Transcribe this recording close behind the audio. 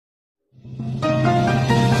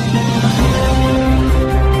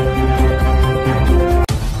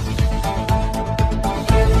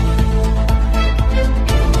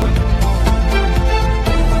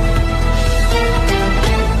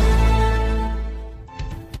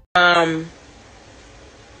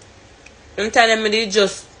I'm telling me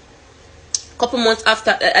just couple months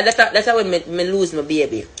after that's when me lose my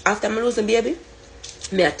baby. After me lose my baby,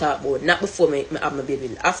 me I talk about not before me have my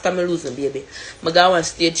baby. After me lose my baby, me go on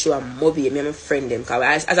stage show and movie. Me and my friend them.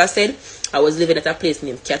 Cause as I said, I was living at a place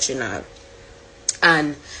named Catching All,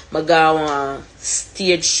 and me go on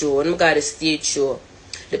stage show. And me got the stage show.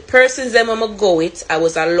 The persons them I go with, I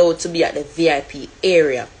was allowed to be at the VIP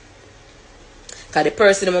area. Cause the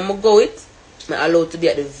person them I go with, I allowed to be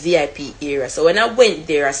at the VIP area. So when I went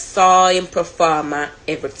there, I saw him perform and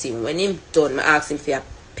everything. When him done, I asked him for a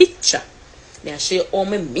picture. Then I show you how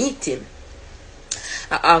me meet him.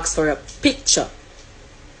 I asked for a picture.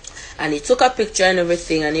 And he took a picture and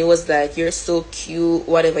everything. And he was like, you're so cute.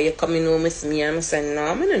 Whatever, you're coming home with me. And I said, no,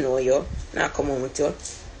 I don't know you. Not come home with you.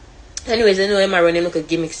 Anyways, I know him. I run him like a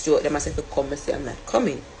gimmick stroke. Them I said to come. I said, I'm not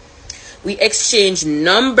coming. We exchanged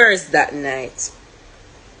numbers that night.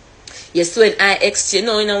 Yes, when I exchange,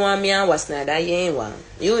 no, you know what me and what's not that you ain't one.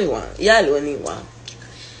 You ain't one. You alone ain't one.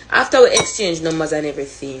 After we exchange numbers and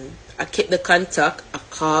everything, I keep the contact. I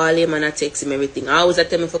call him and I text him everything. I always tell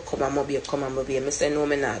him if I come and mobile, come and mobile. I say no,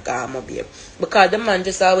 me not go and mobile. Because the man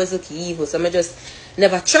just always look evil. So I just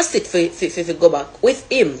never trust it for go back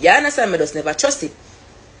with him. You understand? I just never trust it.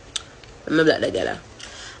 Remember that together.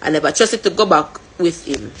 I never trust it to go back with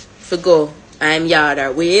him. For go. I'm yard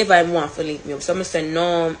or wherever I want to link me up. So I say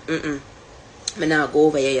no, I not go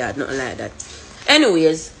over your yard, nothing like that.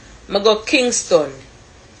 Anyways, I go Kingston.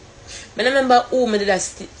 I remember who I did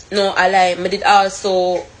I did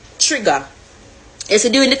also Trigger.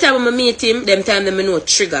 So during the time when I meet him, them time I know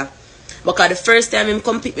Trigger. Because the first time him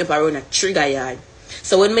come pick me up around a Trigger yard.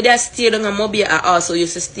 So when I stay down at Mobile, I also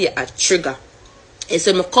used to stay at Trigger. And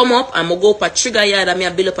so I come up and I go up a Trigger yard and I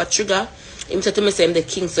build up a Trigger. Him said to me, say, I'm the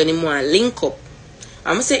Kingston, him want to link up.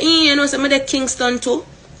 And I say, you know, I'm the Kingston too.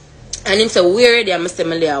 And him said, where are they? I say,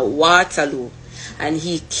 I'm there Waterloo. And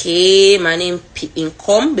he came and him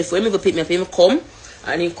come. Before him even pick me up, him come.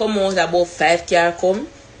 And he come out about 5 car come.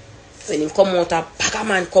 When him come out, a packer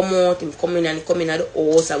man come out. Him come in and he come in at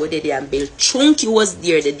the house. And we did there and build. Chunky was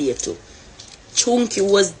there the day too. Chunky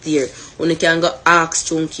was there. When you can go ask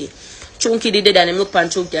Chunky. Chunky did it and him look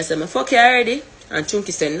at Chunky and said, fuck you already? And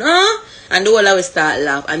Chunky said, no. And the whole I will start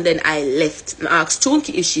laugh. And then I left. I asked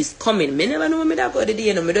Chunky if she's coming. Me never know me that go the day.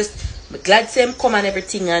 You know, me glad to him come and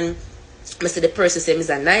everything. And I said the person said he's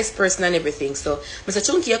a nice person and everything. So I said,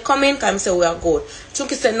 Chunky, you coming? Because I said, we are good.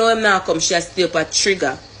 Chunky said, no, I'm not come. She has to stay up at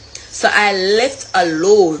Trigger. So I left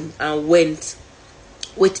alone and went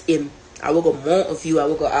with him. I will go Mountain View. I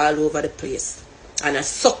will go all over the place. And I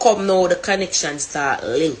suck up now the connection start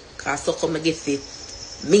link. I suck up my get fit.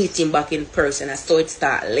 Meet him back in person. I saw it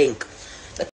start link.